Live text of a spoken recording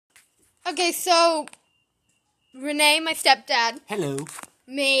Okay, so Renee, my stepdad, Hello.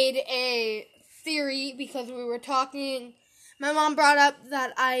 made a theory because we were talking. My mom brought up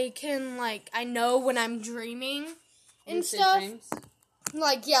that I can, I know when I'm dreaming and Lucid stuff. dreams?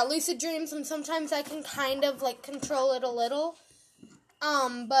 Lucid dreams, and sometimes I can kind of, control it a little.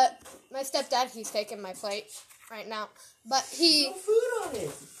 But my stepdad, he's taking my plate right now. But he... No food on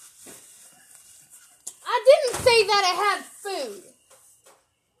it. I didn't say that I had food.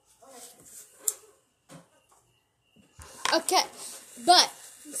 Okay, but,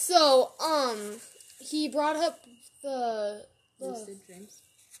 so, he brought up the Lucid dreams?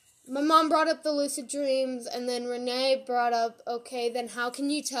 my mom brought up the lucid dreams, and then Renee brought up, okay, then how can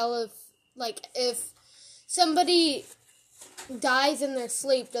you tell if somebody dies in their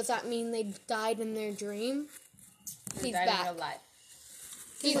sleep, does that mean they died in their dream? He's Died back. in real life.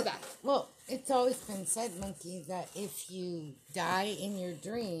 He's back. Well, it's always been said, Monkey, that if you die in your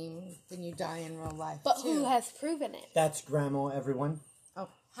dream, then you die in real life. But too. who has proven it? That's Grandma, everyone. Oh,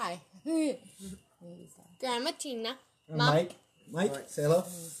 hi. Grandma Tina. And Mom. Mike, say hello.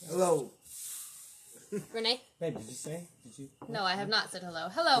 Hello. Renee. Babe, did you say? Did you? No, I have not said hello.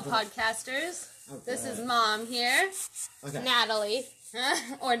 Hello, podcasters. Okay. This is Mom here. Okay. Natalie.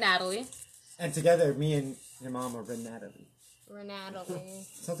 Or Natalie. And together, me and your mom are Ren Natalie. Natalie.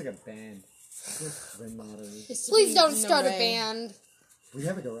 Sounds like a band. Ren Natalie. Please don't start a band. We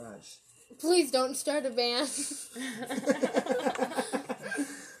have a garage. Please don't start a band.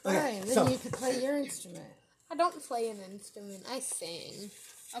 Right, then so- you could play your instrument. I don't play an instrument. I sing.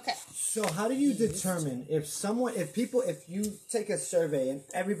 Okay. So how do you determine if you take a survey and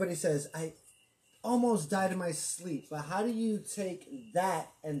everybody says, I almost died in my sleep, but how do you take that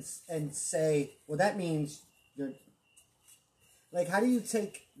and say, well, that means you're, how do you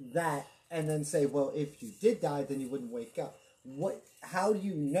take that and then say, well, if you did die, then you wouldn't wake up? How do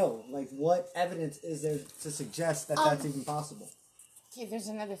you know? What evidence is there to suggest that that's even possible? Okay, there's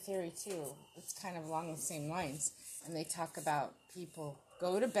another theory, too. It's kind of along the same lines. And they talk about people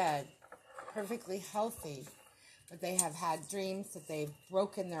go to bed perfectly healthy, but they have had dreams that they've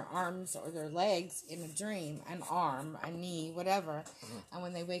broken their arms or their legs in a dream, an arm, a knee, whatever. And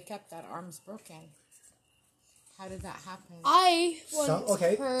when they wake up, that arm's broken. How did that happen? I once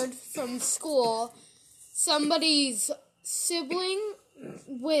okay. heard from school somebody's sibling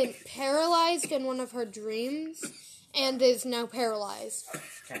went paralyzed in one of her dreams and is now paralyzed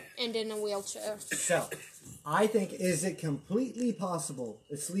and in a wheelchair. So, I think, is it completely possible?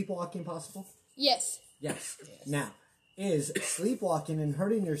 Is sleepwalking possible? Yes. Yes. Now, is sleepwalking and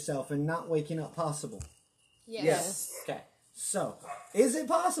hurting yourself and not waking up possible? Yes. Okay. So, is it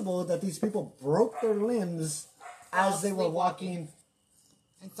possible that these people broke their limbs as they were walking?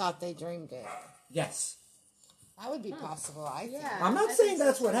 And thought they dreamed it. Yes. That would be possible, I think. Yeah. I'm not I saying think so,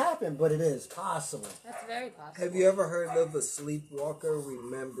 that's too. what happened, but it is possible. That's very possible. Have you ever heard of a sleepwalker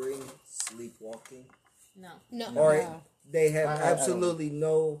remembering sleepwalking? No. No. Or they have I don't. absolutely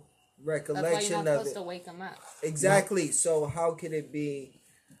no That's why you're recollection not of supposed it. to wake them up. Exactly. So how could it be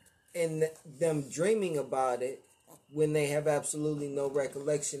in them dreaming about it when they have absolutely no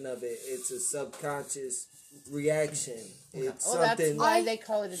recollection of it? It's a subconscious reaction. It's Well, that's something. why they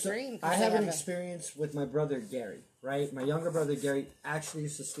call it a dream. 'cause I they have an a- experience with my brother Gary, right? My younger brother Gary actually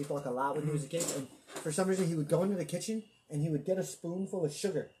used to sleepwalk a lot when he was a kid, and for some reason he would go into the kitchen and he would get a spoonful of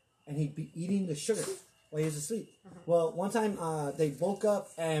sugar and he'd be eating the sugar while he was asleep. Well, one time they woke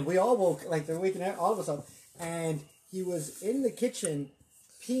up and we all woke, they're waking up, all of us up, and he was in the kitchen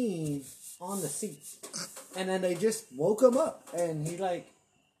peeing on the seat. And then they just woke him up and he's like,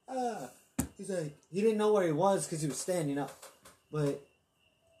 he didn't know where he was because he was standing up. But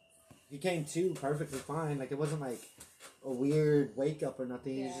he came to perfectly fine. It wasn't a weird wake up or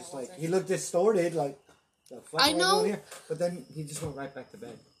nothing. He was just he looked distorted, the fuck I am know- doing here? But then he just went right back to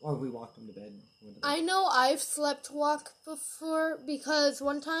bed. Or we walked him to bed. I know I've slept walk before because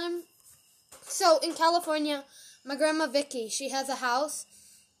one time, so in California, my grandma Vicky, she has a house.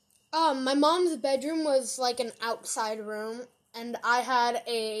 My mom's bedroom was an outside room, and I had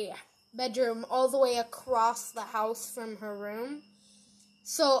a bedroom all the way across the house from her room.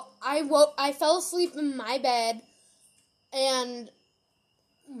 So I fell asleep in my bed and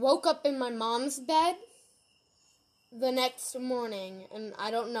woke up in my mom's bed the next morning, and I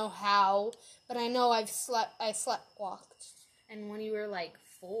don't know how, but I know I slept walked. And when you were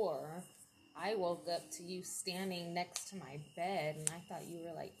 4, I woke up to you standing next to my bed, and I thought you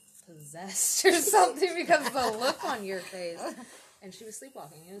were possessed or something because of the look on your face. And she was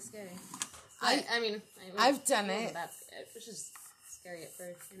sleepwalking. It was scary. I've done it. It was just scary at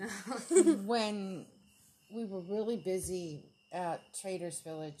first, When we were really busy at Traders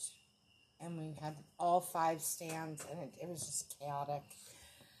Village and we had all 5 stands, and it was just chaotic.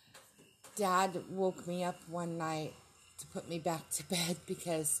 Dad woke me up one night to put me back to bed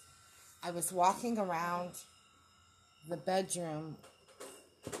because I was walking around the bedroom,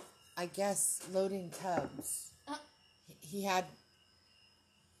 I guess, loading tubs. He had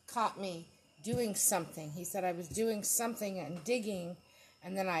caught me doing something. He said I was doing something and digging,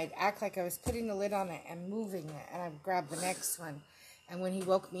 and then I'd act like I was putting the lid on it and moving it, and I'd grab the next one. And when he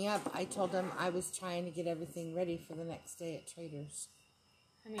woke me up, I told him I was trying to get everything ready for the next day at Trader's.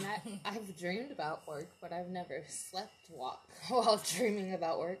 I mean, I've dreamed about work, but I've never slept walk while dreaming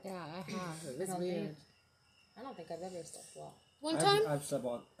about work. Yeah, it was I don't weird. think- I don't think I've ever slept walk. One time, I've slept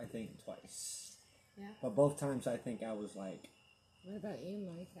on, I think, twice. Yeah. But both times I think I was like What about you,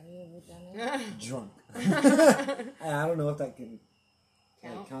 Mike? Have you ever done it? drunk. I don't know if that can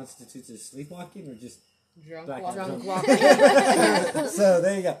Count. constitutes as sleepwalking or just Drunk blackout walk. Drunk drunk. walking. So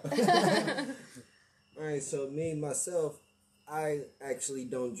there you go. All right, so me myself, I actually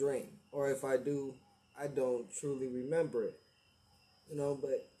don't dream, or if I do, I don't truly remember it. You know,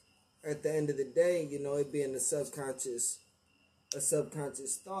 but at the end of the day, you know, it being a subconscious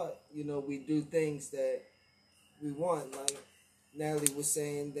thought, you know, we do things that we want. Like Natalie was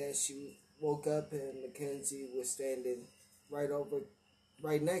saying that she woke up and Mackenzie was standing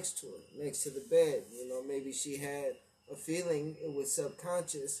right next to her, next to the bed. You know, maybe she had a feeling it was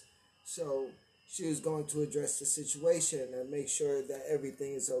subconscious, so she was going to address the situation and make sure that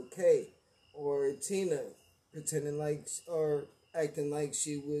everything is okay. Or Tina pretending like or acting like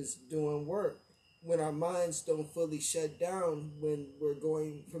she was doing work. When our minds don't fully shut down when we're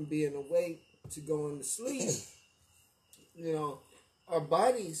going from being awake to going to sleep, you know, our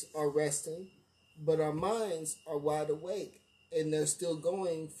bodies are resting, but our minds are wide awake, and they're still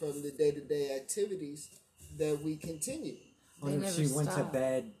going from the day-to-day activities that we continue. Wonder if never she went to stop.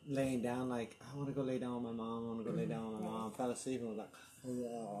 bed laying down like, I want to go lay down with my mom, I want to go lay down with my mom, fell asleep and was like,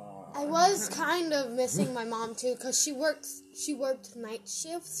 I was kind of missing my mom too because she worked night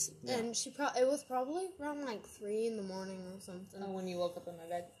shifts and it was probably around like 3 in the morning or something. Oh, when you woke up in my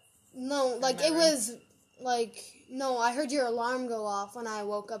bed. No, like it was like no, I heard your alarm go off when I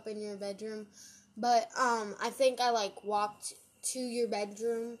woke up in your bedroom, but I think I like walked to your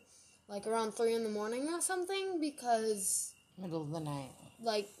bedroom like around 3 in the morning or something because Middle of the night.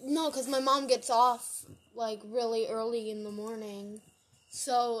 like no, because my mom gets off like really early in the morning.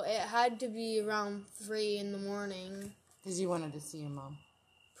 So it had to be around 3 in the morning. Because you wanted to see your mom.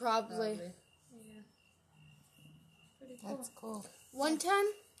 Probably. That's cool. One time,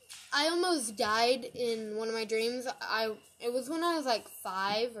 I almost died in one of my dreams. It was when I was like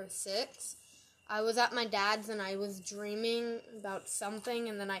 5 or 6. I was at my dad's and I was dreaming about something,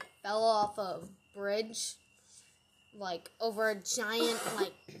 and then I fell off a bridge, like over a giant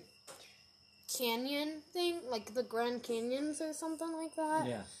like canyon thing, like the Grand Canyons or something like that.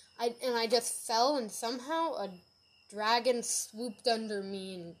 yeah. I just fell, and somehow a dragon swooped under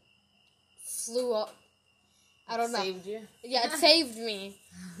me and flew up. I don't know. Saved you. Yeah, it saved me.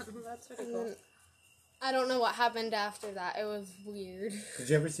 That's pretty And cool. then I don't know what happened after that. It was weird. Did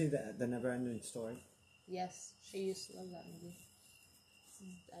you ever see the Never Ending Story? Yes, she used to love that movie.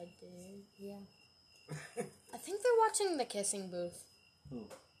 I did, yeah. I think they're watching The Kissing Booth. Who?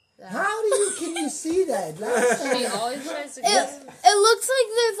 Yeah. How can you see that? She always tries to It looks like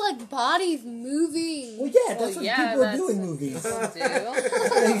there's like bodies moving. Well, yeah, that's what yeah, people that's- do in movies. do. But like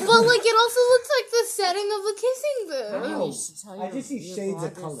it also looks like the setting of The Kissing Booth. No, You should tell I your- just see your shades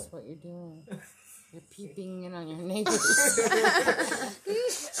of bloggers color. what you're doing. You're peeping in on your neighbors.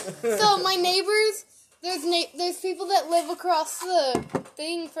 So my neighbors, there's people that live across the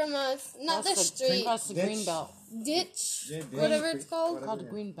thing from us, not the street, Across the Ditch. green belt. ditch, Yeah, whatever it's called, whatever. Called a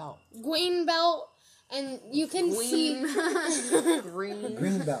green belt. green belt, and you can see. Green.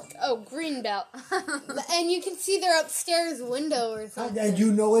 Green belt. Oh, green belt. And you can see their upstairs window or something. And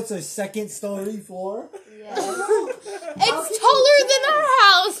you know it's a second story floor? Yeah. It's taller than our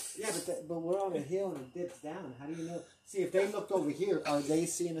house. Yeah, but we're on a hill and it dips down. How do you know? See, if they looked over here, are they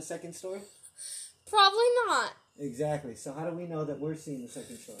seeing a second story? Probably not. Exactly. So how do we know that we're seeing the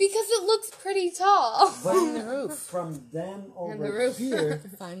second story? Because it looks pretty tall. Find the roof. From them the over roof. here.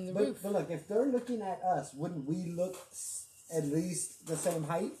 Find the roof. But look, if they're looking at us, wouldn't we look at least the same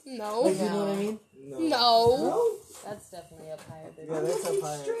height? No. Like, you know what I mean? No. No. No? That's definitely up higher than Yeah, that's up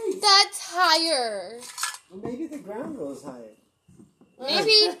higher. Straight. That's higher. Well, maybe the ground goes higher.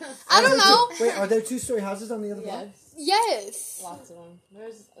 Maybe. I don't know. Wait, are there 2-story houses on the other block? Yes, Yes. lots of them.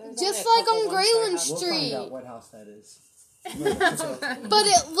 There's Just only a like couple on one-story Grayland houses. We'll Street. find out what house that is. But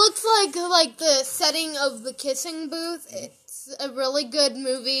it looks like the setting of The Kissing Booth. It's a really good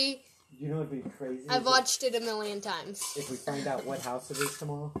movie. You know what'd be crazy? I've watched it a million times. If we find out what house it is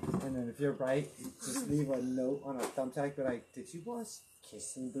tomorrow, and then if you're right, just leave a note on a thumbtack, be like, did you watch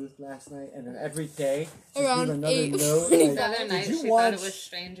Kissing Booth last night? And then every day, just Around leave another 8. note. The Like, other night did she you thought watch? it was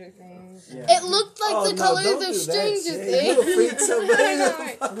Stranger Things. Yeah. It looked like Oh, the no, colors don't of do that Stranger shit. Things. You'll freak somebody I know, the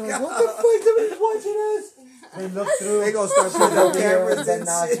right? fuck I'm like, out. what the fuck? Somebody's watching us. They look through. They gonna start putting over up here cameras with and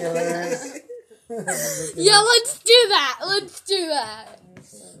binoculars. shit. Yeah, let's do that. Let's do that.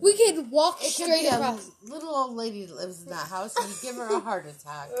 We could walk It could straight be a across. little old lady that lives in that house and you give her a heart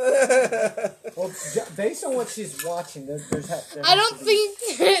attack. Well, based on what she's watching, there I has don't to be-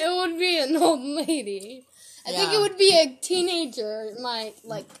 think it would be an old lady. I think Yeah. it would be a teenager.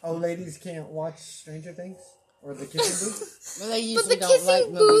 old ladies can't watch Stranger Things or The Kissing Booth. But they the usually don't kissing like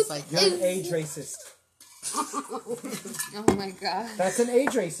movies booth like You're that. an age racist. Oh my god. That's an age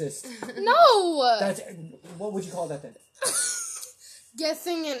racist. No. That's what would you call that then?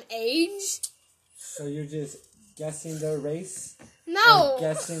 Guessing an age? So you're just guessing their race? No. And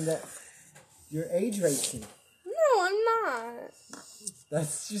guessing that you're age racing. No, I'm not.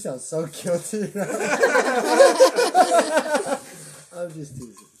 You sound so guilty. I'm just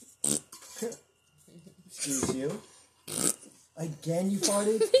teasing. Excuse you. Again, you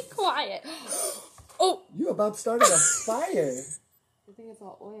farted? Be quiet. Oh, You about started a fire. I think it's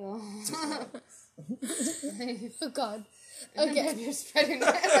all oil. oh God. Okay. You're spreading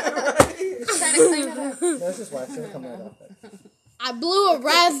it. Trying to clean it up. That's just why I should come right off that. I blew a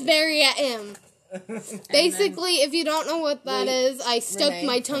raspberry at him. Basically, if you don't know what that is, I stuck Renee.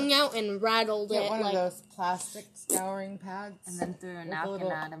 my tongue out and rattled Get it. one of Like, those plastic scouring pads And then threw a With a napkin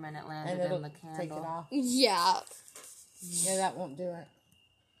little- at him and it landed and it'll in the take it candle. off. yeah. Yeah, that won't do it.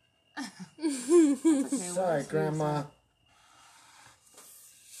 Okay, Sorry, Grandma.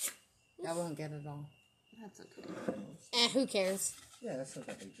 That won't get it all. That's okay. Who cares? Yeah, that's not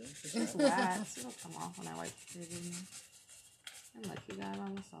that big deal. It's wax. It'll come off when I wipe it in. And look, you got it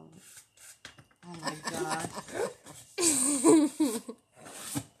on the solid. Oh my god.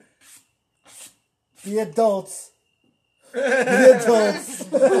 Be adults. Be adults.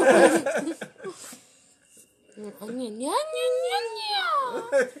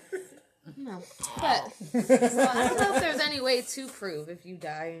 No. But, so I don't know if there's any way to prove if you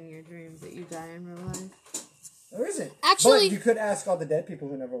die in your dreams that you die in real life. There isn't. Actually- but you could ask all the dead people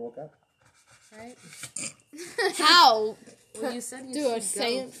who never woke up. Right? How? Well, you said you Do a should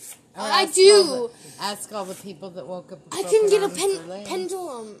seance? Or I ask do. all the- Ask all the people that woke up with I can broken get a arms or legs.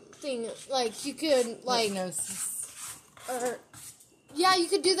 pendulum thing. Like, you could, like, Hypnosis. or, yeah, you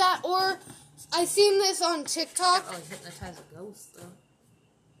could do that. Or, I seen this on TikTok. Oh, hypnotize a ghost, though.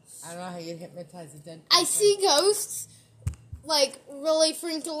 I don't know how you hypnotize a dead I person. see ghosts, like, really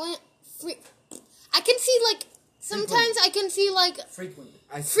frequently. I can see, like, sometimes I can see, like, Frequently.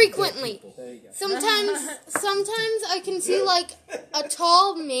 I see frequently. dead people. There you go. Sometimes I can see, like, a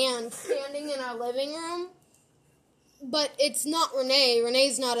tall man standing in our living room. But it's not Renee.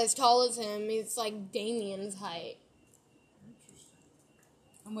 Renee's not as tall as him. He's, like, Damien's height.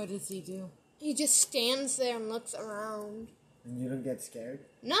 And what does he do? He just stands there and looks around. And you don't get scared?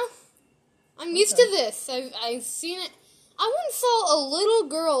 No. I'm used to this. I've seen it. I once saw a little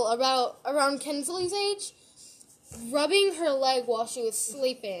girl around Kinsley's age rubbing her leg while she was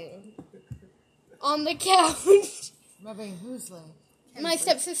sleeping on the couch. Rubbing whose leg? My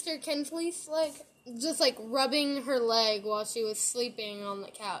stepsister Kinsley's leg. Just like rubbing her leg while she was sleeping on the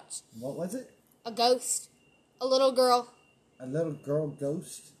couch. What was it? A ghost. A little girl. A little girl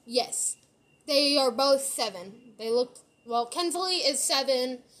ghost? Yes. They are both 7. They looked, well, Kinsley is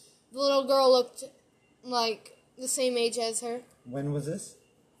 7. The little girl looked like the same age as her. When was this?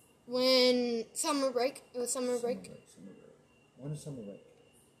 When summer break. It was summer break. Summer break. When is summer break?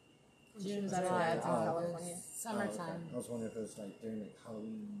 June, July, July, it's in California. Summertime. I was wondering if it was like during like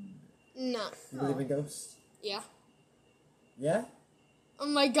Halloween. No. You believe in ghosts? Yeah. Yeah? Oh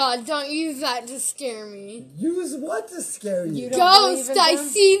my god, don't use that to scare me. Use what to scare you? You don't believe Ghost, in I them?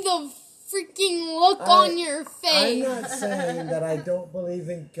 see the freaking look on your I'm face. not saying that I don't believe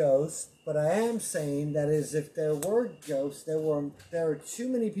in ghosts, but I am saying that is if there were ghosts, there are too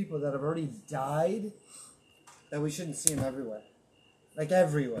many people that have already died that we shouldn't see them everywhere. Like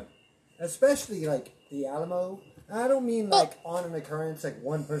everywhere. Especially like the Alamo. I don't mean like on an occurrence, like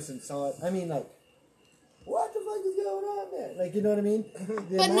one person saw it. I mean like, what the fuck is going on there? Like, you know what I mean?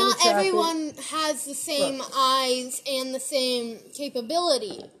 The But amount not of traffic- everyone has the same eyes and the same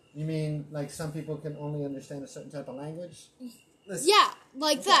capability. You mean like some people can only understand a certain type of language? Yeah,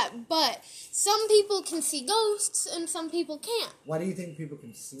 like that. But some people can see ghosts and some people can't. Why do you think people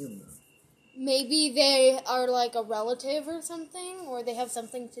can see them though? maybe they are like a relative or something, or they have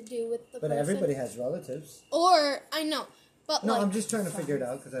something to do with the But person. everybody has relatives. Or, I know, but No, like... I'm just trying to figure it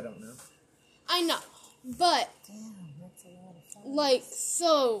out because I don't know. I know, but, Damn, that's a lot of fun. like,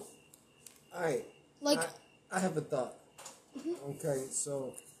 so, All right. like, I have a thought. Okay,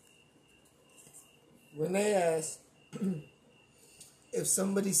 so when they ask if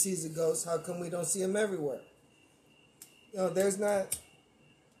somebody sees a ghost, how come we don't see them everywhere? You know, there's not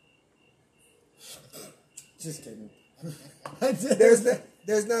Just kidding.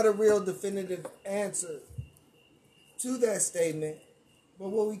 there's not a real definitive answer to that statement. But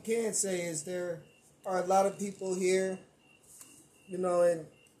what we can say is there are a lot of people here, you know, and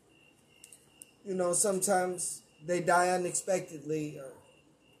you know, sometimes they die unexpectedly, or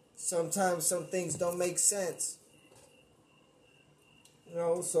sometimes some things don't make sense. You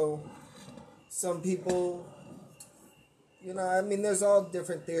know, so some people, you know, I mean, there's all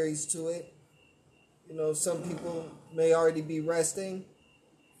different theories to it. You know, some people may already be resting,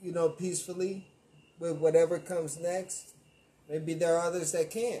 you know, peacefully with whatever comes next. Maybe there are others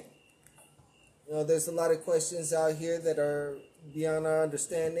that can't. You know, there's a lot of questions out here that are beyond our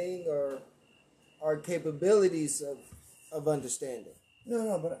understanding or our capabilities of understanding.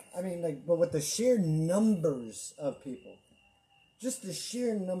 No, but I mean, like, but with the sheer numbers of people, just the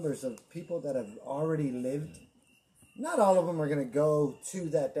sheer numbers of people that have already lived, not all of them are going to go to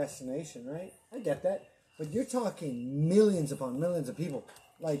that destination, right? I get that. But you're talking millions upon millions of people.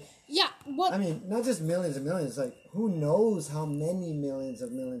 Like, yeah, what... I mean, not just millions and millions, like, who knows how many millions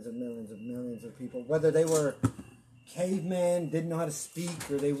of millions of millions of millions of people, whether they were cavemen, didn't know how to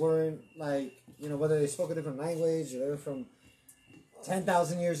speak, or they weren't, like, you know, whether they spoke a different language, or they were from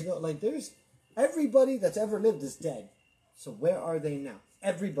 10,000 years ago. Like, there's, everybody that's ever lived is dead. So where are they now?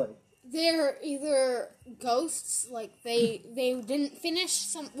 Everybody. They're either ghosts, like they didn't finish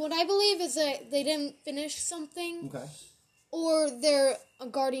some... What I believe is that they didn't finish something, Okay. or they're a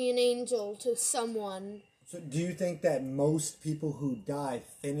guardian angel to someone. So do you think that most people who die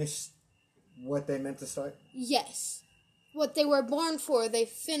finish what they meant to start? Yes. What they were born for, they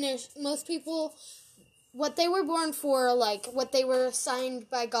finish. Most people, what they were born for, like, what they were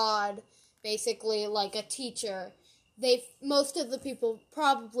assigned by God, basically, like a teacher, most of the people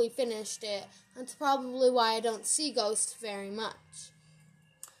probably finished it. That's probably why I don't see ghosts very much.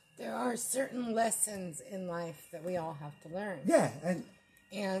 There are certain lessons in life that we all have to learn. Yeah,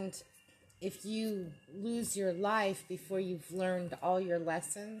 And if you lose your life before you've learned all your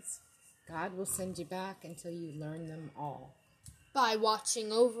lessons, God will send you back until you learn them all. By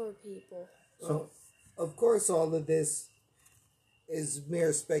watching over people. So, of course, all of this is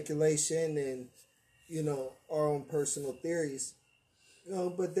mere speculation and, you know, our own personal theories. You know,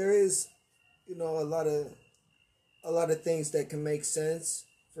 but there is, you know, a lot of things that can make sense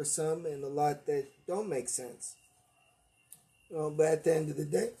for some and a lot that don't make sense. You know, but at the end of the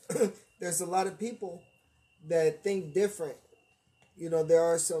day, there's a lot of people that think different. You know, there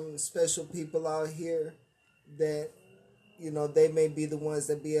are some special people out here that, you know, they may be the ones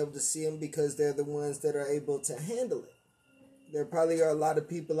that be able to see them because they're the ones that are able to handle it. There probably are a lot of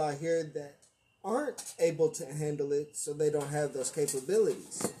people out here that aren't able to handle it, so they don't have those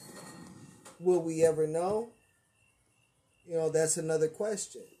capabilities. Will we ever know? You know, that's another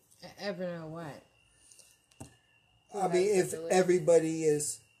question. Ever know what? I mean, if everybody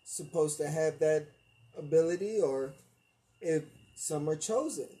is supposed to have that ability or if some are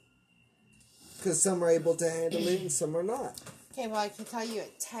chosen. Because some are able to handle it and some are not. Okay, well, I can tell you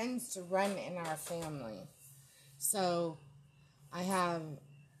it tends to run in our family. So, I have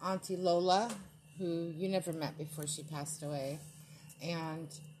Auntie Lola, who you never met before she passed away. And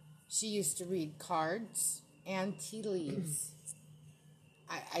she used to read cards and tea leaves.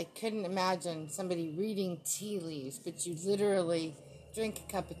 I couldn't imagine somebody reading tea leaves, but you literally drink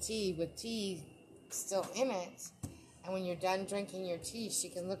a cup of tea with tea still in it. And when you're done drinking your tea, she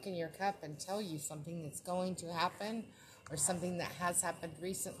can look in your cup and tell you something that's going to happen or something that has happened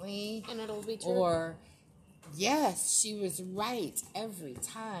recently. And it'll be true. Or, yes, she was right every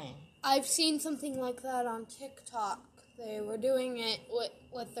time. I've seen something like that on TikTok. They were doing it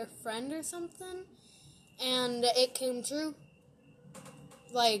with their friend or something, and it came true.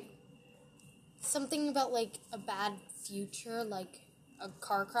 Like, something about, like, a bad future, like a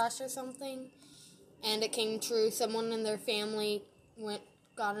car crash or something, and it came true. Someone in their family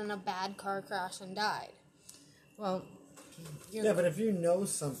got in a bad car crash and died. Well, yeah, but if you know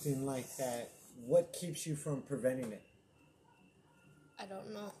something like that, what keeps you from preventing it? I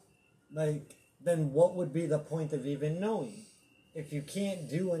don't know. Like, then what would be the point of even knowing? If you can't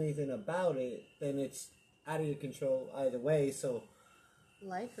do anything about it, then it's out of your control either way. So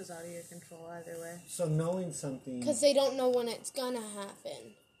Life is out of your control either way. So knowing something, Because they don't know when it's gonna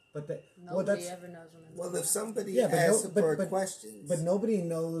happen. but that Nobody ever knows when it's Well, if somebody Yeah, but asks no- for but- questions, but nobody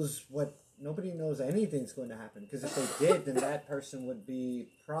knows anything's going to happen, because if they did, then that person would be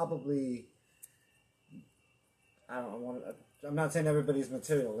probably, I'm not saying everybody's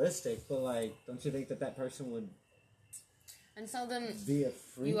materialistic, but like, don't you think that person would And so then be a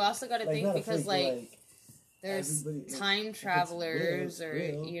freak? you also got to Like, think not a because freak, but, like there's everybody- time if it's travelers real, or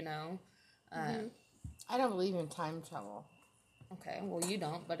it's real. you know. I don't believe in time travel. Okay, well you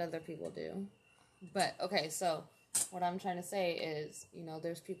don't, but other people do. But okay, so what I'm trying to say is, you know,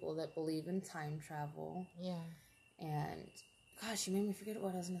 there's people that believe in time travel, Yeah. and gosh, you made me forget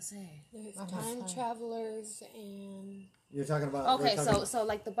what I was gonna say. There's Okay, time fine. travelers and You're talking about. Okay, we're talking so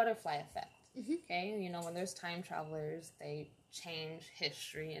like the butterfly effect. Okay, you know, when there's time travelers, they change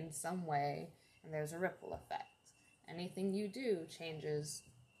history in some way, and there's a ripple effect. Anything you do changes,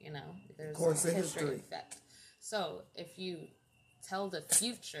 you know, there's Course a of history history. effect. So if you tell the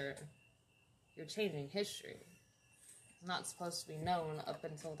future, you're changing history. It's not supposed to be known up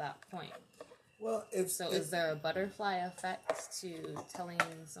until that point. well, if So if, is there a butterfly effect to telling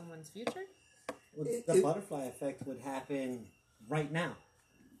someone's future? Well, It- the it- butterfly effect would happen right now.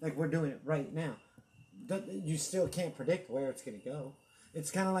 Like, we're doing it right now. You still can't predict where it's going to go.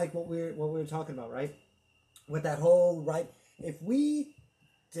 It's kind of like what we were talking about, right? With that whole, right? If we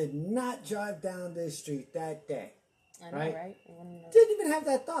did not drive down this street that day, I know, Right. right? I wanna know. didn't even have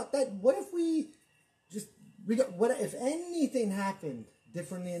that thought. That what if what if anything happened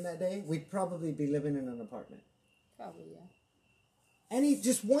differently in that day? We'd probably be living in an apartment. Probably, yeah.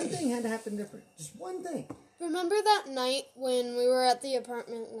 Just one thing had to happen different. Just one thing. remember that night when we were at the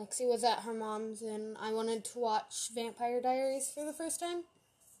apartment, Lexi was at her mom's and I wanted to watch Vampire Diaries for the first time?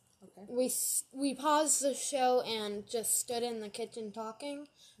 Okay. We paused the show and just stood in the kitchen talking.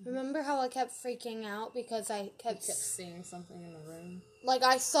 Remember how I kept freaking out because I kept Kept seeing something in the room. like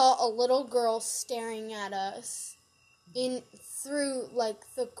I saw a little girl staring at us through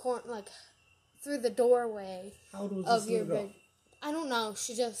through the doorway How old was of this your little girl? bed. I don't know.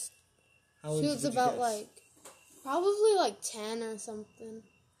 She How old was would you about guess? probably 10 or something.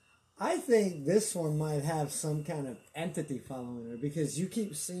 I think this one might have some kind of entity following her, because you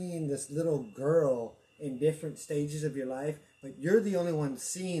keep seeing this little girl in different stages of your life, but you're the only one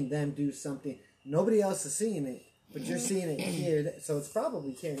seeing them do something. Nobody else is seeing it, but you're seeing it here, so it's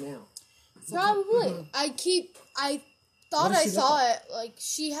probably here now. Probably. I thought What does I she saw look it. Like,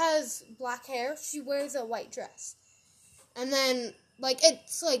 she has black hair. She wears a white dress. And then, like,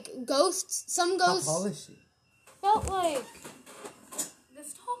 it's like ghosts. Some How ghosts tall is she? felt like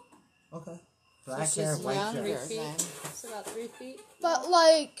this tall. Okay. So Black she's hair, white younger dress. then. It's about 3 feet. But,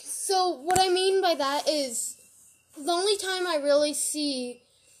 like, so what I mean by that is the only time I really see,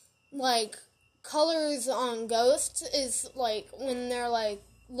 like, colors on ghosts is, like, when they're, like,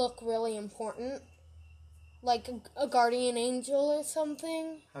 look really important. Like a guardian angel or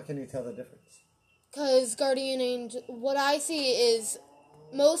something. How can you tell the difference? Because guardian angel, what I see is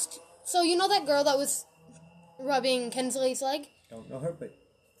most. So you know that girl that was rubbing Kinsley's leg? Don't know her, but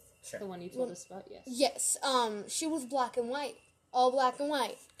sure. The one you told us about, yes. Yes. She was black and white, all black and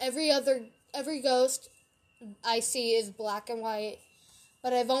white. Every ghost I see is black and white,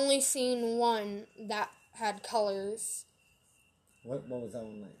 but I've only seen one that had colors. What was that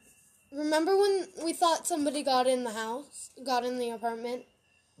one like? Remember when we thought somebody got in the apartment?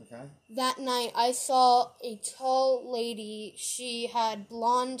 Okay. That night, I saw a tall lady. She had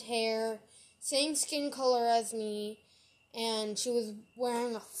blonde hair, same skin color as me, and she was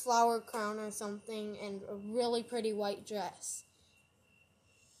wearing a flower crown or something and a really pretty white dress.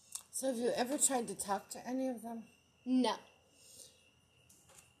 So have you ever tried to talk to any of them? No.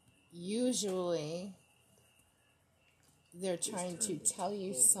 Usually, they're trying to tell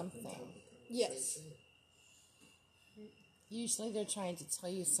you something. Yes. Usually they're trying to tell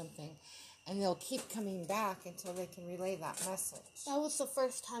you something, and they'll keep coming back until they can relay that message. That was the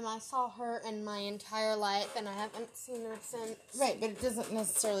first time I saw her in my entire life, and I haven't seen her since. Right, but it doesn't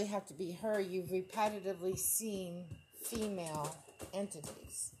necessarily have to be her. You've repetitively seen female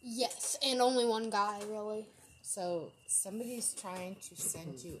entities. Yes, and only one guy, really. So somebody's trying to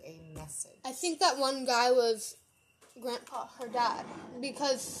send you a message. I think that one guy was Grandpa, her dad,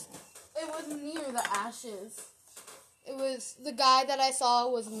 because it was near the ashes. It was the guy that I saw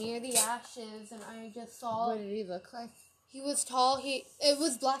was near the ashes, and I just saw What did he look like? he was tall. It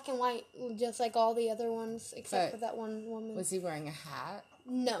was black and white, just like all the other ones, except But for that one woman. Was he wearing a hat?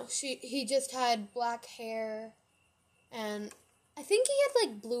 No, he just had black hair, and I think he had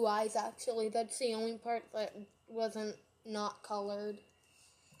like blue eyes. Actually, that's the only part that wasn't not colored.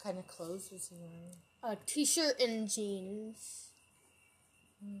 kind of clothes was he wearing? A t-shirt and jeans.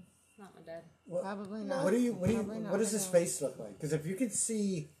 Not my dad. Probably not. Probably not. What does his face look like? Because if you could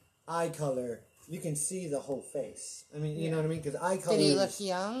see eye color, you can see the whole face. I mean, you know what I mean? Because eye color. Did he look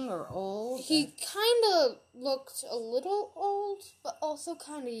young or old? He kind of looked a little old, but also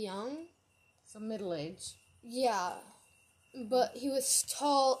kind of young. So middle age. Yeah. But he was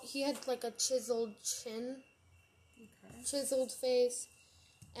tall. He had like a chiseled chin, chiseled face,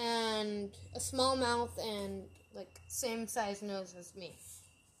 and a small mouth, and like same size nose as me.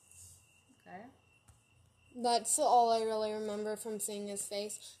 Okay. That's all I really remember from seeing his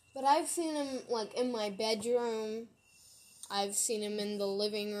face. But I've seen him like in my bedroom. I've seen him in the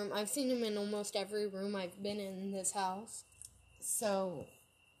living room. I've seen him in almost every room I've been in this house. So,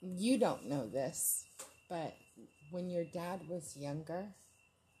 you don't know this, but when your dad was younger,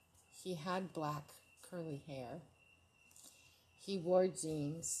 he had black curly hair. He wore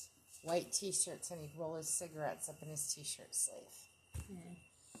jeans, white t-shirts, and he'd roll his cigarettes up in his t-shirt sleeve.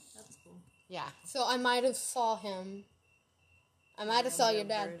 That's cool. Yeah. So I might have saw him. I might have saw your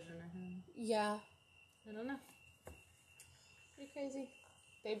dad. Version of him. Yeah. I don't know. You're crazy.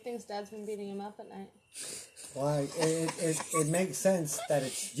 Babe thinks Dad's been beating him up at night. Why? It makes sense that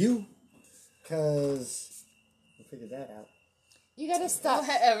it's you. Because we'll figure that out. You gotta stop.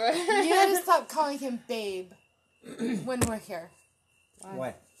 Whatever. You gotta stop calling him babe when we're here. Why? I'm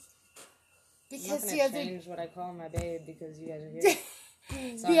not Because gonna the other... change what I call my babe because you guys are here.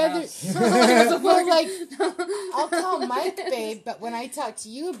 The other... well, like, I'll call Mike babe, but when I talk to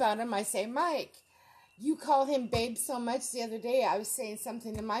you about him, I say Mike. You call him babe so much the other day, I was saying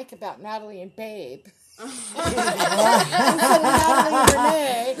something to Mike about Natalie and babe. Instead of Natalie and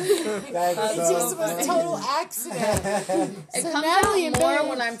Renee. It just was a total accident. It So comes Natalie out and more babe.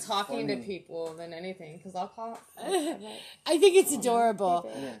 when I'm talking to people than anything because I'll call. I think it's adorable.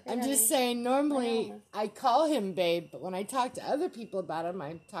 I'm just saying, normally I call him babe, but when I talk to other people about him,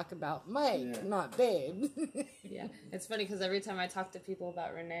 I talk about Mike, not babe. Yeah, it's funny because every time I talk to people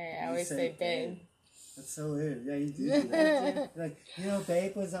about Renee, I always say babe. That's so weird. Yeah, you do that. Like, you know,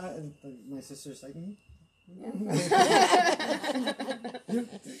 babe was on. And my sister's like,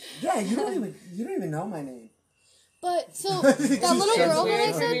 yeah, you don't even know my name. But so that little It's girl that I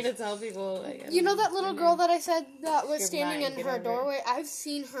weird for me said, to tell people. Like, you know that little girl that I said that was Good standing night, in get her over it. doorway? I've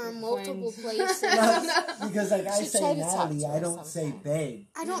seen her in multiple Twins. places. Because like I Should say try to talk Natalie, to her I don't say sometime. babe.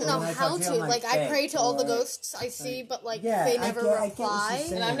 I don't So know when I how talk to to. you, I'm Like, I babe, pray to all the or- ghosts I see, but like Yeah, they I never get what she's reply.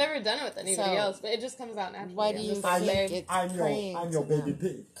 saying. and I've never done it with anybody So, else, but it just comes out naturally. Why do I'm you just like, think babe. it's I'm praying your to baby them?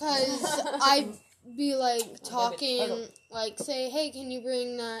 pig. Because I'd be like talking, turtle. like say, hey, can you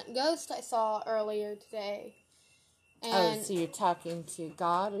bring that ghost I saw earlier today? Oh, And so you're talking to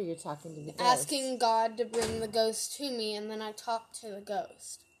God or you're talking to the ghost? asking God to bring the ghost to me, and then I talk to the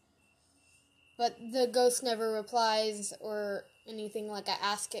ghost. But the ghost never replies or anything. Like, I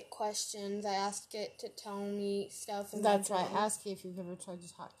ask it questions, I ask it to tell me stuff. And That's why I ask you if you've ever tried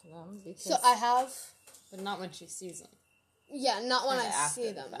to talk to them. Because So I have, But not when she sees them. yeah, not when I Kinda after see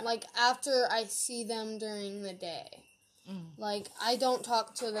the them. fact. Like, after I see them during the day. Like, I don't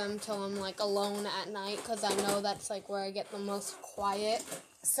talk to them till I'm, like, alone at night, because I know that's, like, where I get the most quiet.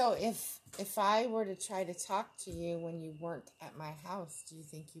 So if I were to try to talk to you when you weren't at my house, do you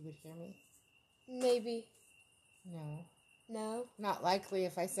think you would hear me? Maybe. No. No? Not likely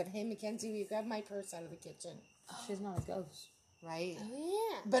if I said, hey, Mackenzie, will you grab my purse out of the kitchen? She's not a ghost. Right?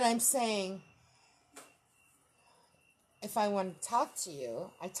 Oh, yeah. But I'm saying, if I want to talk to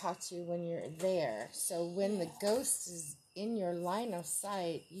you, I talk to you when you're there. So when the ghost is in your line of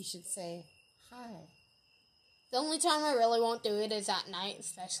sight, you should say, hi. The only time I really won't do it is at night,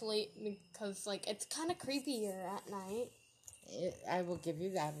 especially because, like, it's kind of creepier at night. I will give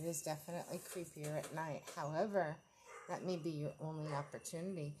you that. It is definitely creepier at night. However, that may be your only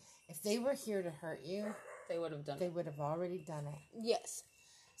opportunity. If they were here to hurt you, They would have done they it. would have already done it. Yes.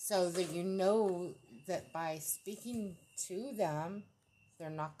 So that you know that by speaking to them, they're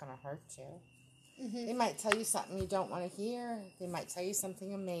not going to hurt you. They might tell you something you don't want to hear. They might tell you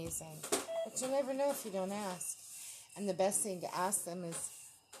something amazing. But you'll never know if you don't ask. And the best thing to ask them is,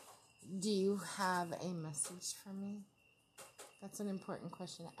 do you have a message for me? That's an important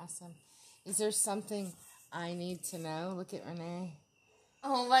question to ask them. Is there something I need to know? Look at Renee.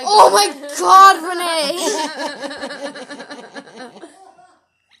 Oh my Oh my God, Renee!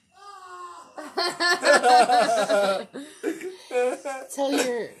 Tell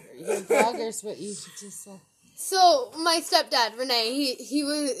your bloggers what you just said. So my stepdad, Renee,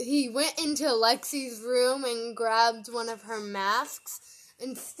 he went into Lexi's room and grabbed one of her masks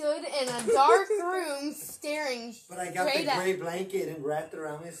and stood in a dark room staring But I got straight the at gray blanket and wrapped it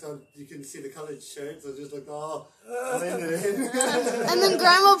around me so you can see the colored shirt, so it just looked all blended in. And then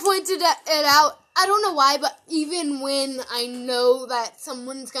Grandma pointed it out. I don't know why, but even when I know that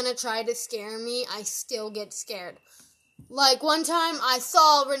someone's gonna try to scare me, I still get scared. Like, one time I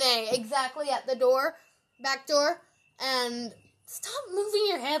saw Renee exactly at the door, back door, and stop moving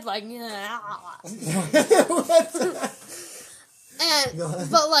your head like,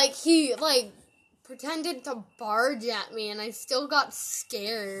 but like, he, like, pretended to barge at me, and I still got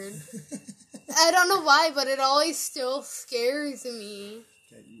scared. I don't know why, but it always still scares me.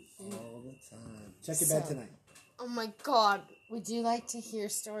 Get you all the time. Check your bed tonight. Oh my god. Would you like to hear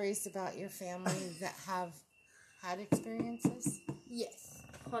stories about your family that have had experiences? Yes.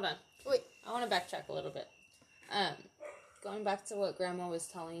 Hold on. Wait. I want to backtrack a little bit. Going back to what Grandma was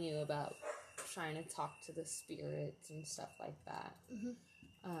telling you about trying to talk to the spirits and stuff like that.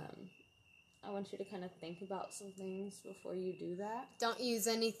 I want you to kind of think about some things before you do that. Don't use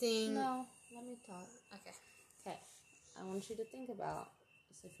anything. No, let me talk. Okay. Okay. I want you to think about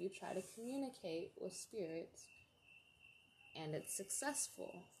is if you try to communicate with spirits and it's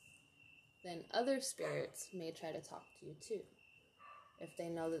successful, then other spirits may try to talk to you too. If they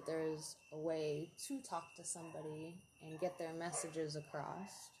know that there's a way to talk to somebody and get their messages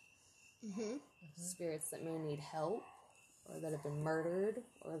across, spirits that may need help, or that have been murdered,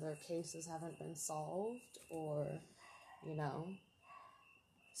 or their cases haven't been solved, or, you know.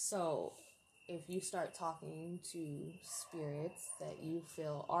 So, if you start talking to spirits that you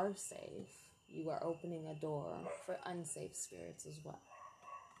feel are safe, you are opening a door for unsafe spirits as well.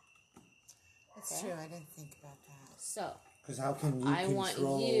 That's true. I didn't think about that. So, Because how can you I want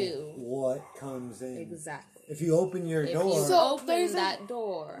control you- what comes in? exactly. If you open your If door, you So, open there's that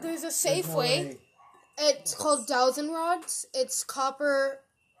door, There's a there's safe no way. It's called dowsing rods. It's copper.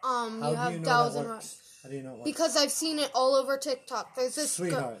 How You do have you know dowsing that rods. works? How do you know it works? Because I've seen it all over TikTok. There's this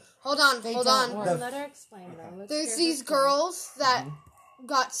Sweetheart. Hold on. They Hold don't on. work. Well, let her explain though. Let's There's hear these her story. girls that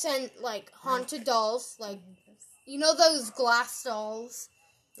got sent, like, haunted dolls. Like, you know those glass dolls?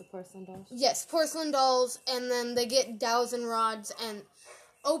 The porcelain dolls. Yes, porcelain dolls. And then they get dowsing rods. And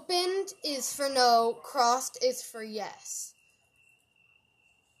opened is for no. Crossed is for yes.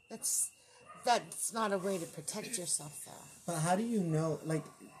 That's not a way to protect yourself, though. But how do you know? Like,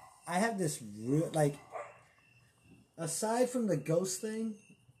 I have this real, like, aside from the ghost thing,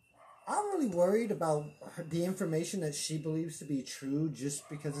 I'm really worried about the information that she believes to be true just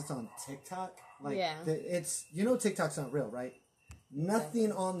because it's on TikTok. Like, Yeah. it's, you know, TikTok's not real, right?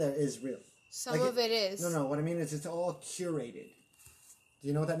 Nothing on there is real. Some Like of it is. No, what I mean is it's all curated. Do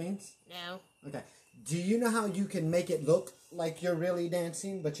you know what that means? No. Okay. Do you know how you can make it look like you're really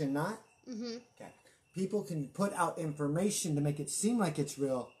dancing, but you're not? Mm-hmm. Okay. People can put out information to make it seem like it's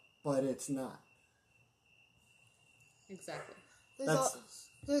real, but it's not. Exactly.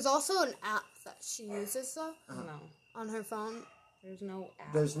 There's also an app that she uses, though, No. on her phone. There's no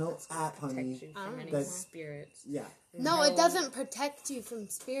app. There's no that's gonna app, honey. protect you from any That's- spirits. Yeah. No, it doesn't protect you from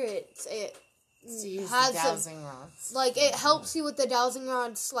spirits. It To use has the a, dowsing rods. like, it helps you with the dowsing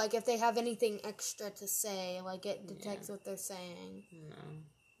rods. Like, if they have anything extra to say, like, it detects what they're saying.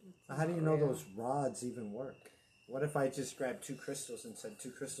 No. How do you know those rods even work? What if I just grabbed 2 crystals and said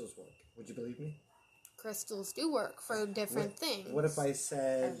 2 crystals work? Would you believe me? Crystals do work for different things. What if I I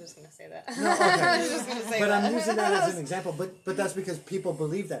said... was just gonna say that. No, okay. I was just gonna say But that. I'm using that as an example. But that's because people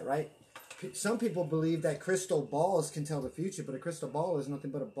believe that, right? Some people believe that crystal balls can tell the future, but a crystal ball is nothing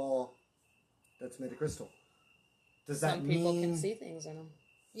but a ball that's made of crystal. Does that Some people mean... can see things in them.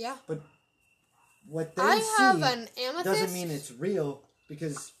 Yeah. But what they I see have an amethyst. doesn't mean it's real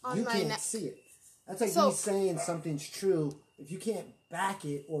because On you my can't neck. see it. That's like So- me saying something's true. If you can't back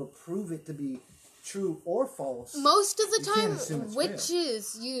it or prove it to be true or false, Most of the You can't assume time, it's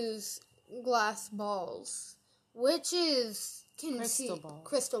witches use glass balls. Witches can Crystal see balls.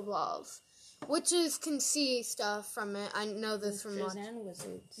 crystal balls. Witches can see stuff from it. I know this from Witches watching. and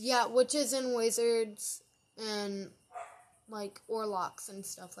wizards. Yeah, witches and wizards and like warlocks and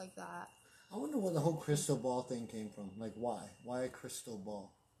stuff like that. I wonder where the whole crystal ball thing came from. Like, why? Why a crystal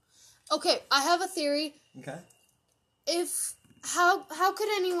ball? Okay, I have a theory. Okay. If how could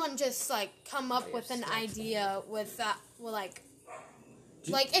anyone just like come up with an idea with that? Well, like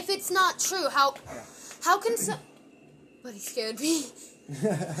if it's not true, how can some? But he scared me.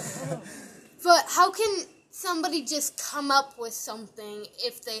 But how can somebody just come up with something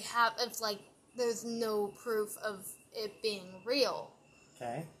if like there's no proof of it being real?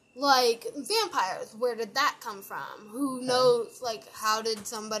 Okay. Like vampires, where did that come from? Who knows? Like, how did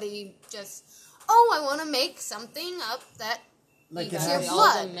somebody just? Oh, I want to make something up that like He it It's got your has, all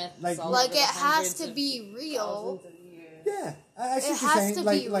blood. the myths Like- all Like over it the has hundreds to of be real. thousands of years. yeah, I see It what you're has saying. to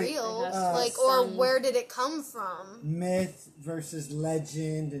like, be like real. It has to Like, be or some- where did it come from? myth versus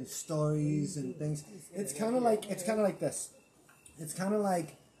legend and stories and things. It's kind of like this. It's kind of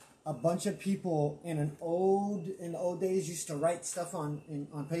like a bunch of people in the old days used to write stuff on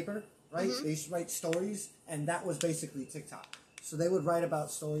paper, right? They used to write stories, and that was basically TikTok. So they would write about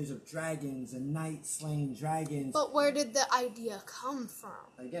stories of dragons and knights slaying dragons. But where did the idea come from?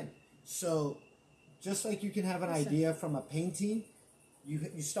 Again, so just like you can have an idea from a painting, you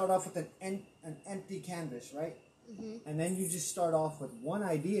start off with an empty canvas, right? And then you just start off with one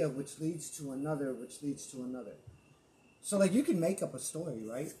idea, which leads to another, which leads to another. So like you can make up a story,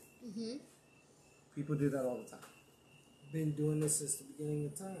 right? People do that all the time. Been doing this since the beginning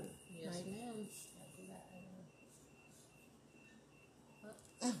of time. Yes, ma'am.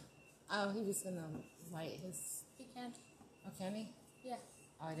 Oh, he was gonna light his. He can. Oh, can he? Yeah.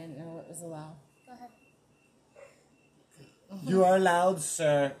 Oh, I didn't know it was allowed. Go ahead. You are allowed,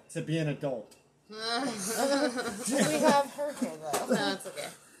 sir, to be an adult. We have her here though. No, it's okay.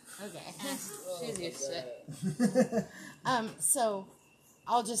 Okay. She's used to it. So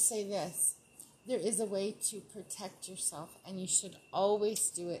I'll just say this. There is a way to protect yourself, and you should always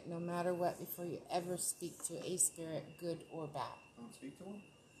do it no matter what before you ever speak to a spirit, good or bad. Don't speak to him.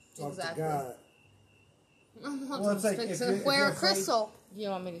 Talk Exactly. to God. Well, it's like if you're Wear a afraid- crystal. You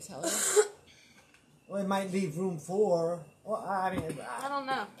want me to tell you? Well, it might leave room for. Well, I mean, I don't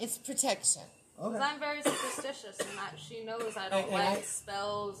know. It's protection. okay. Because I'm very superstitious and that she knows I don't And like I-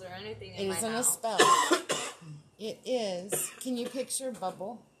 spells or anything It in my isn't a house. spell. It is. Can you picture a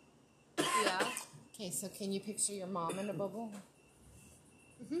bubble? Yeah. Okay, so can you picture your mom in a bubble?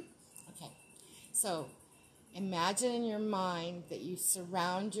 Okay. So imagine in your mind that you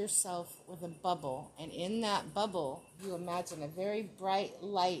surround yourself with a bubble, and in that bubble, you imagine a very bright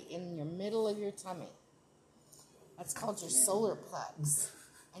light in your middle of your tummy. That's called your solar plex.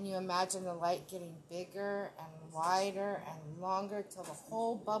 And you imagine the light getting bigger and wider and longer till the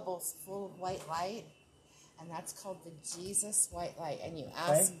whole bubble's full of white light. And that's called the Jesus white light. And you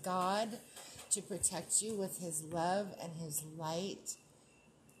ask God to protect you with his love and his light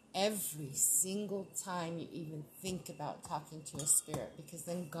every single time you even think about talking to a spirit, because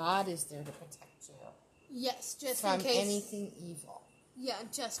then God is there to protect you Yes, just from in case. anything evil. Yeah,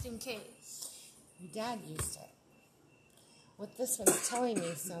 just in case. Your dad used it. What this one's telling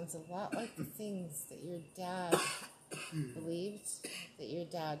me sounds a lot like the things that your dad believed, that your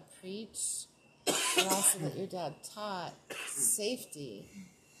dad preached, and also that your dad taught safety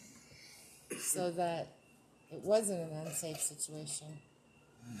so that it wasn't an unsafe situation.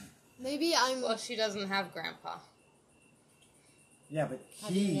 Maybe I'm. Well, she doesn't have grandpa Yeah, but How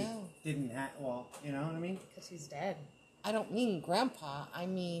do you he know? didn't have. Well, you know what I mean. because he's dead. I don't mean grandpa, I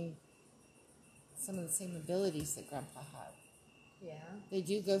mean some of the same abilities that grandpa had. Yeah. They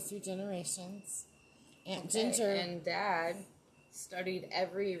do go through generations. Aunt Okay, Ginger, and Dad studied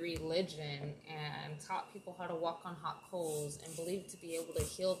every religion and taught people how to walk on hot coals and believed to be able to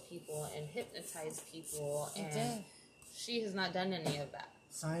heal people and hypnotize people. He And did. she has not done any of that.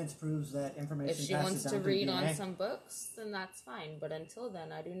 Science proves that information If she passes wants down to through read DNA. on some books, then that's fine. But until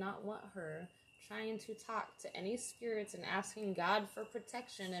then, I do not want her trying to talk to any spirits and asking God for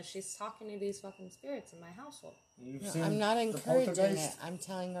protection as she's talking to these fucking spirits in my household. You've no, seen I'm not the encouraging it. poltergeist? I'm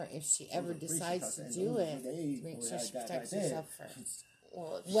telling her if she ever the priest decides was to saying, do "Oh, it, today, to make boy, sure I she got protects that day." herself first.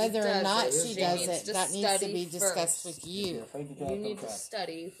 Well, if she Whether or does not it, she does needs it, to that needs to study be discussed first. with you. You need to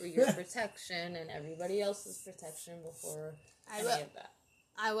study for your protection and everybody else's protection before I any will. of that.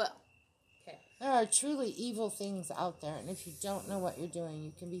 I will. Okay. There are truly evil things out there, and if you don't know what you're doing,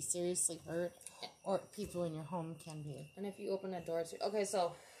 you can be seriously hurt, or people in your home can be. And if you open a door to... Okay,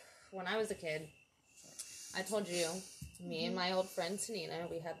 so when I was a kid, I told you, me and my old friend Tanina,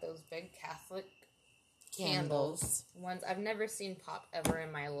 we had those big Catholic candles. Ones I've never seen pop ever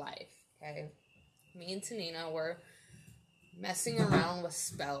in my life, okay? Me and Tanina were messing around with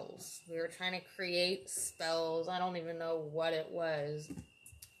spells. We were trying to create spells. I don't even know what it was.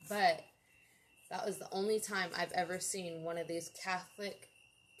 But that was the only time I've ever seen one of these Catholic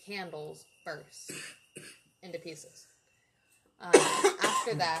candles burst into pieces.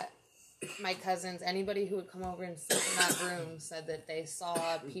 After that, my cousins, anybody who would come over and sleep in that room said that they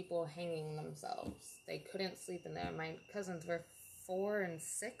saw people hanging themselves. They couldn't sleep in there. My cousins were 4 and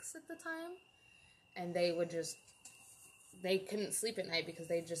 6 at the time, and they couldn't sleep at night because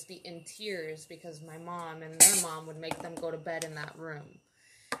they'd just be in tears because my mom and their mom would make them go to bed in that room.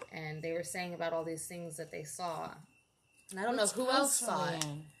 And they were saying about all these things that they saw. And I don't know who else saw it.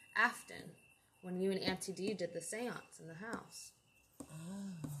 Afton, when you and Auntie Dee did the seance in the house.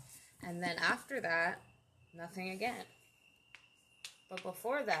 And then after that, nothing again. But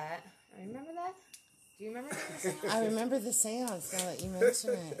before that, remember that? Do you remember that? I remember the seance now that you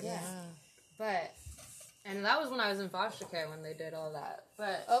mention it. Yeah. But, and that was when I was in foster care when they did all that.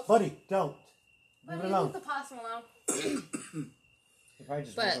 But, Buddy, don't. Leave it leave alone. the possum alone. You probably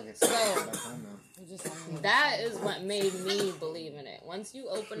just But, won't get so- back home now. We're just on the That is what made me believe in it. Once you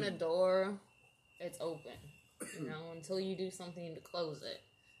open a door, it's open. You know, until you do something to close it.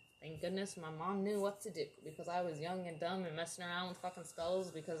 Thank goodness my mom knew what to do because I was young and dumb and messing around with fucking spells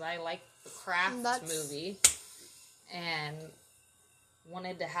because I liked the Craft movie and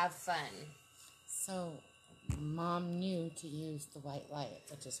wanted to have fun. So, Mom knew to use the white light,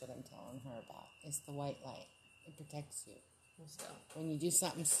 which is what I'm telling her about. It's the white light. It protects you. So, When you do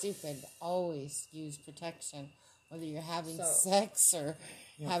something stupid, always use protection. Whether you're having So- sex or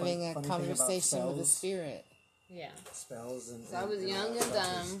having a funny thing about conversation with a spells. spirit. yeah. Spells and. So I was young and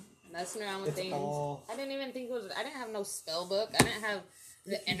dumb, messing around with It's things. all- I didn't even think it was. I didn't have no spell book. I didn't have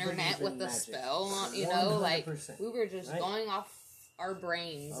the You internet believe in with the magic. spell. You know, like 100%, we were just right? going off our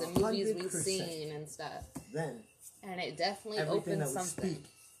brains and movies we've 100%. seen and stuff. Then And it definitely everything opened that we something. speak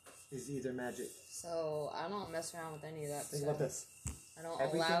is either magic. So I don't mess around with any of that Think stuff. about this. I don't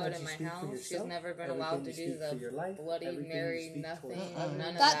Everything allow it that in you my speak for house. She's yourself, never been everything allowed to you do speak for your the life, Bloody everything you Mary speak nothing. towards- None of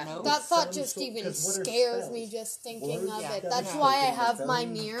That that. that thought Sounds just so- even 'cause what are scares spells? me just thinking Words of Yeah, it. that That's we why I in a have my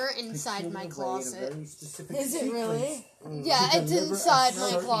very mirror inside peculiar my way, in a closet. very specific Is it really? sequence Yeah, to it's deliver a inside my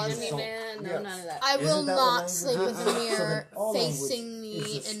certain closet. Disney result. man, no, Yes. none of that. I will Isn't that what not language sleep with is? a So mirror then all language facing me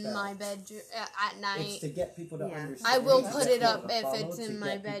is a in spell. my bedroom at It's night. to get people to Yeah. understand. I will to put get it up people to if follow, it's to in my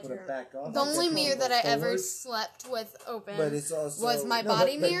get people to bedroom. back off, The to get only people mirror to that I go ever forward. slept with open But it's also was my No,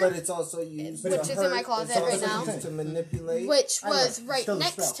 body but mirror, But it's also used which to is in hurt. my closet It's right also now. used to manipulate. which I know, was right still the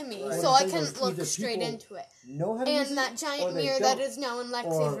next spell. to me, Right. so What I I'm saying couldn't is look either straight people into it. Know how to use And that it, giant or they mirror that don't. is now in Or,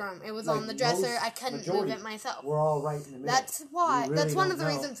 Lexi's room, it was on like, the dresser. most I couldn't move majority, it myself. We're all right in the middle. That's why. We really That's one don't of the know,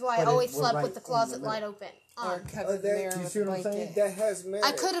 reasons why I but always we're slept right with the in closet middle. light open. Or cover the that- mirror do you with see a what I'm saying? blanket. That has merit.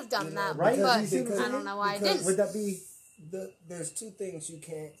 I could have done you that, know, Right? but Do you see what I'm I saying? don't know why I Because- didn't. Would that be There's two things you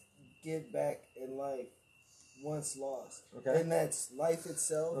can't get back in life once lost. Okay. And that's life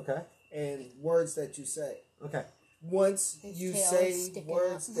itself okay? and words that you say. Okay. Once His you tail say sticking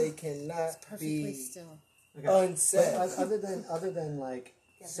words, out. they cannot Perfectly be still. Okay. unsaid. But other than like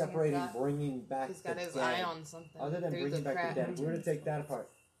Yeah, separating, he's got- bringing back He's the got his dead, eye on something. other than through bringing the back crack. the dead, we're gonna take that apart.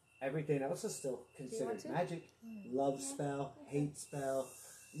 Everything else is still considered want to? magic. Love spell, hate spell,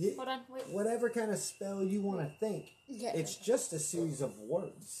 Hold on, wait. whatever kind of spell you want to think. Yeah. It's just a series of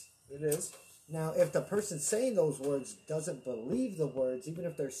words. It is. Now, if the person saying those words doesn't believe the words, even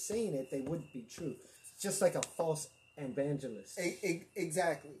if they're saying it, they wouldn't be true. It's just like a false evangelist.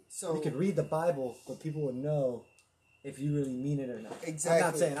 Exactly. So You could read the Bible, but people would know if you really mean it or not.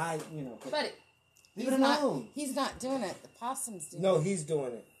 Exactly. I'm not saying But it, leave He's it not, alone. he's not doing it. The possum's doing no, it. he's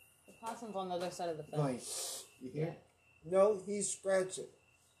doing it. the possum's on the other side of the fence. Going, you hear? No, he's scratching.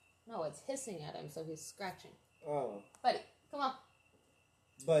 No, it's hissing at him, so he's scratching. Oh, Buddy, come on.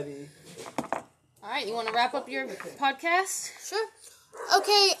 buddy. All right, you want to wrap up your podcast? Sure.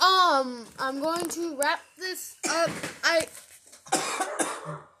 Okay, I'm going to wrap this up.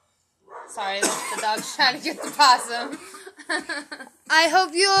 Sorry, the dog's trying to get the possum. I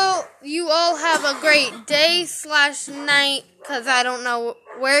hope you all have a great day/night, because I don't know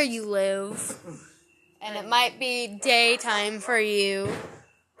where you live. And it might be daytime for you.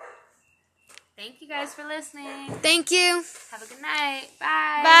 Thank you guys for listening. Thank you. Have a good night.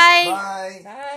 Bye. Bye. Bye. Bye.